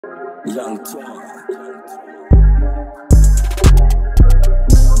Young Twan.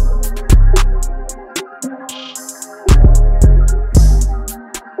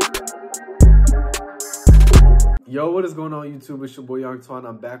 Yo, what is going on YouTube? It's your boy Young Twan.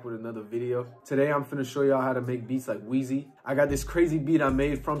 I'm back with another video. Today I'm finna show y'all how to make beats like Wheezy. I got this crazy beat I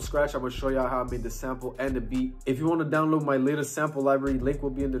made from scratch. I'm gonna show y'all how I made the sample and the beat. If you want to download my latest sample library, link will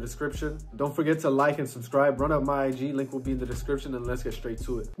be in the description. Don't forget to like and subscribe. Run up my IG, link will be in the description, and let's get straight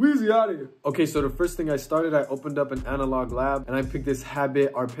to it. Wheezy out of here. Okay, so the first thing I started, I opened up an analog lab and I picked this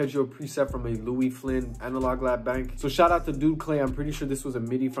Habit arpeggio preset from a Louis Flynn analog lab bank. So shout out to Dude Clay. I'm pretty sure this was a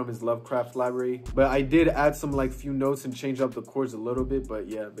MIDI from his Lovecraft library, but I did add some like few notes and change up the chords a little bit, but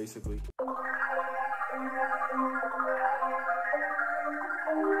yeah, basically.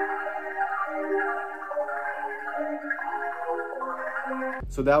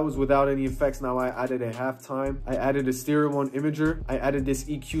 So that was without any effects. Now I added a halftime. I added a stereo one imager. I added this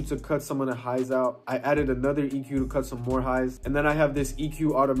EQ to cut some of the highs out. I added another EQ to cut some more highs. And then I have this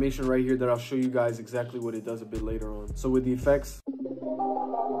EQ automation right here that I'll show you guys exactly what it does a bit later on. So with the effects,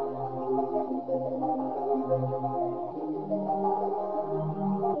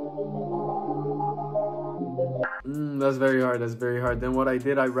 that's very hard. That's very hard. Then what I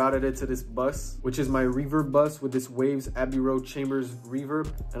did, I routed it to this bus, which is my reverb bus with this Waves Abbey Road Chambers reverb.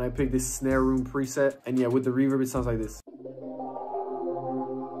 And I picked this snare room preset. And yeah, with the reverb, it sounds like this.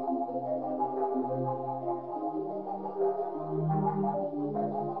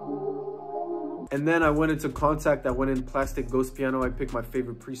 And then I went into Contact. I went in Plastic Ghost Piano. I picked my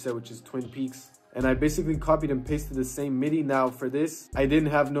favorite preset, which is Twin Peaks. And I basically copied and pasted the same MIDI. Now for this, I didn't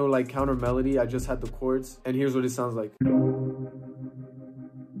have no like counter melody. I just had the chords. And here's what it sounds like.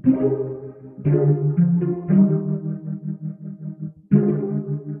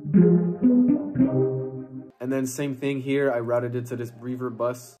 And then same thing here. I routed it to this reverb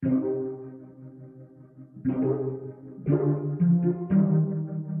bus.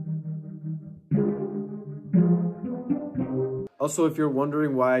 Also, if you're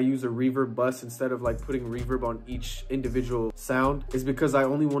wondering why I use a reverb bus instead of like putting reverb on each individual sound, is because I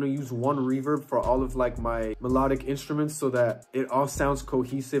only want to use one reverb for all of like my melodic instruments so that it all sounds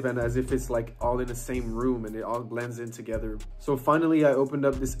cohesive and as if it's like all in the same room and it all blends in together. So finally, I opened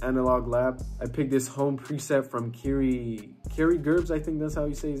up this analog lab. I picked this home preset from Kerry Gerbs, I think that's how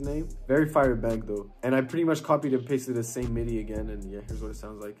you say his name. Very fire bank though. And I pretty much copied and pasted the same MIDI again, and yeah, here's what it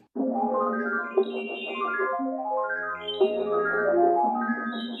sounds like.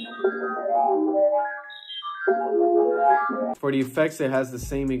 For the effects, it has the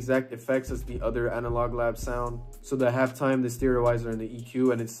same exact effects as the other analog lab sound. So the halftime, the stereoizer, and the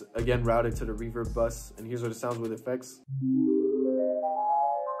EQ, and it's again routed to the reverb bus. And here's what it sounds with effects.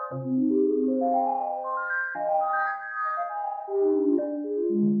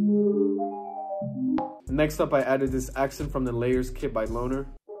 Next up, I added this accent from the Layers kit by Loner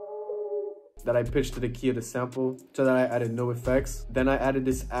that I pitched to the key of the sample, so that I added no effects. Then I added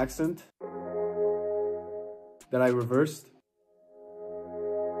this accent that I reversed.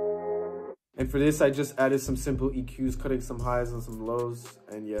 And for this, I just added some simple EQs, cutting some highs and some lows,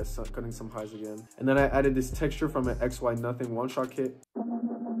 and yes, cutting some highs again. And then I added this texture from an XY Nothing one-shot kit.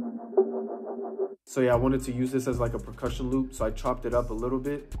 So yeah, I wanted to use this as like a percussion loop, so I chopped it up a little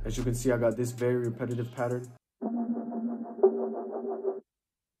bit. As you can see, I got this very repetitive pattern.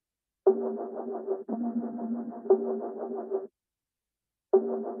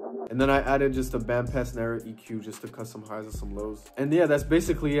 And then I added just a bandpass snare EQ just to cut some highs and some lows. And yeah, that's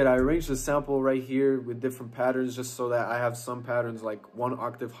basically it. I arranged the sample right here with different patterns just so that I have some patterns like one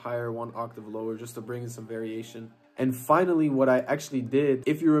octave higher, one octave lower, just to bring in some variation. And finally, what I actually did,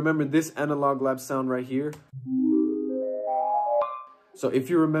 if you remember this analog lab sound right here. So if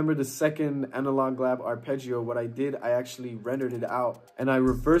you remember the second analog lab arpeggio, what I did, I actually rendered it out and I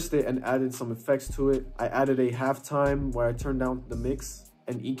reversed it and added some effects to it. I added a halftime where I turned down the mix,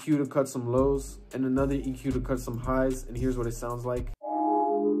 an EQ to cut some lows, and another EQ to cut some highs, and here's what it sounds like.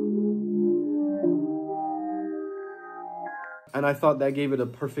 And I thought that gave it a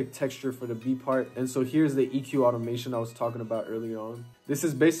perfect texture for the B part. And so here's the EQ automation I was talking about earlier on. This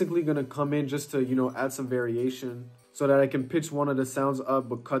is basically gonna come in just to, you know, add some variation so that I can pitch one of the sounds up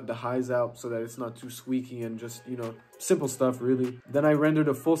but cut the highs out so that it's not too squeaky and just, you know, simple stuff really. Then I rendered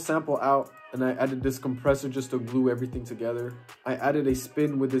a full sample out and I added this compressor just to glue everything together. I added a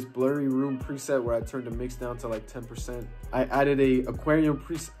spin with this blurry room preset where I turned the mix down to like 10%. I added a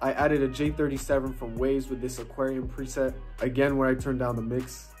J37 from Waves with this aquarium preset, again where I turned down the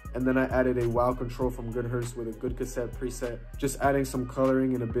mix. And then I added a wow control from Goodhurst with a good cassette preset, just adding some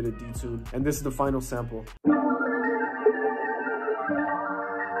coloring and a bit of detune. And this is the final sample.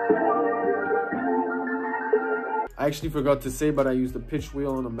 I actually forgot to say, but I used the pitch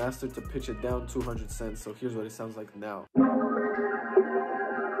wheel on the master to pitch it down 200 cents. So here's what it sounds like now.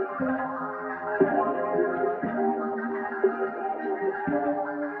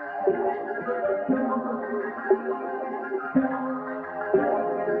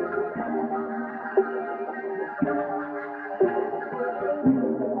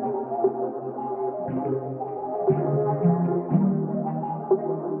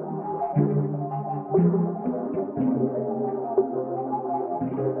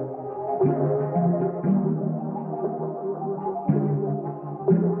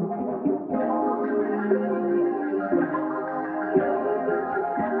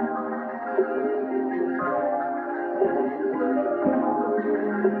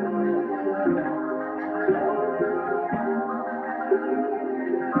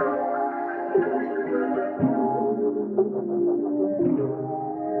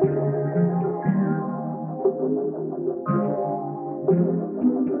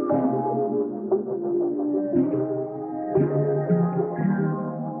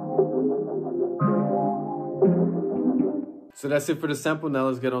 So that's it for the sample. Now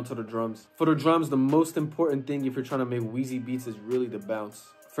let's get onto the drums. For the drums, the most important thing if you're trying to make Wheezy beats is really the bounce.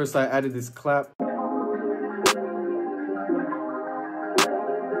 First, I added this clap.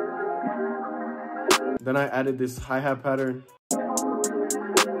 Then I added this hi-hat pattern.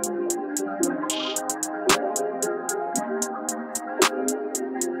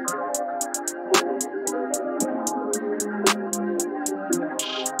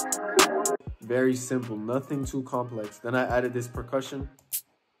 Very simple, nothing too complex. Then I added this percussion.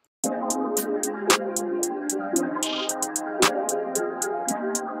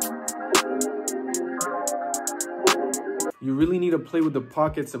 You really need to play with the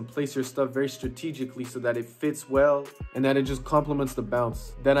pockets and place your stuff very strategically so that it fits well and that it just complements the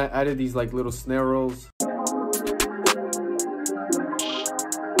bounce. Then I added these like little snare rolls.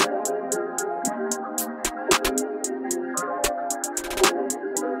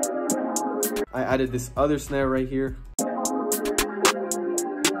 I added this other snare right here.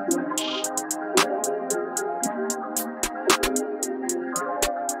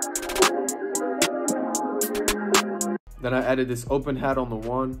 Then I added this open hat on the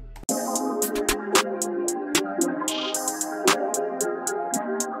one.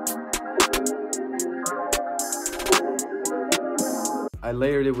 I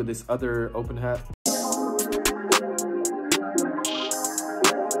layered it with this other open hat.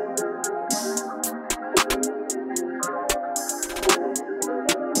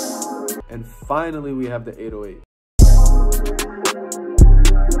 And finally, we have the 808.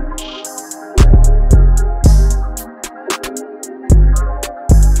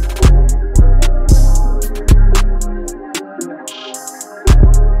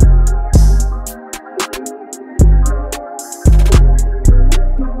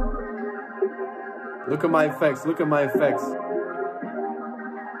 Look at my effects, look at my effects.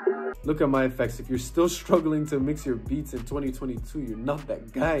 Look at my effects. If you're still struggling to mix your beats in 2022, you're not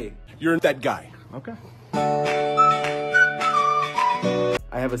that guy. You're that guy. Okay.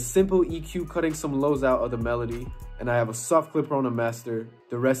 I have a simple EQ cutting some lows out of the melody, and I have a soft clipper on the master.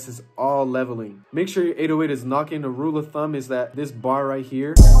 The rest is all leveling. Make sure your 808 is knocking. The rule of thumb is that this bar right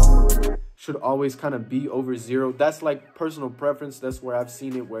here should always kind of be over 0. That's like personal preference. That's where I've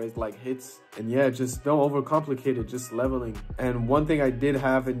seen it, where it like hits. And yeah, just don't overcomplicate it, just leveling. And one thing I did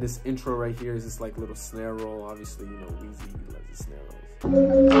have in this intro right here is this like little snare roll. Obviously, you know, Wheezy loves the snare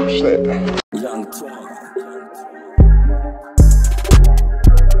rolls. Oh shit. Young Twan.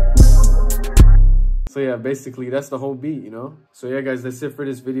 So yeah, basically that's the whole beat, you know? So yeah, guys, that's it for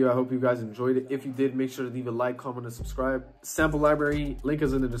this video. I hope you guys enjoyed it. If you did, make sure to leave a like, comment, and subscribe. Sample library, link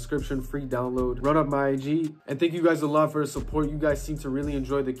is in the description, free download. Run up my IG. And thank you guys a lot for the support. You guys seem to really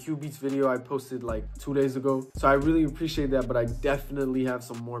enjoy the Q Beats video I posted like 2 days ago. So I really appreciate that, but I definitely have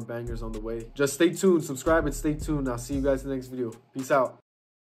some more bangers on the way. Just stay tuned, subscribe, and stay tuned. I'll see you guys in the next video. Peace out.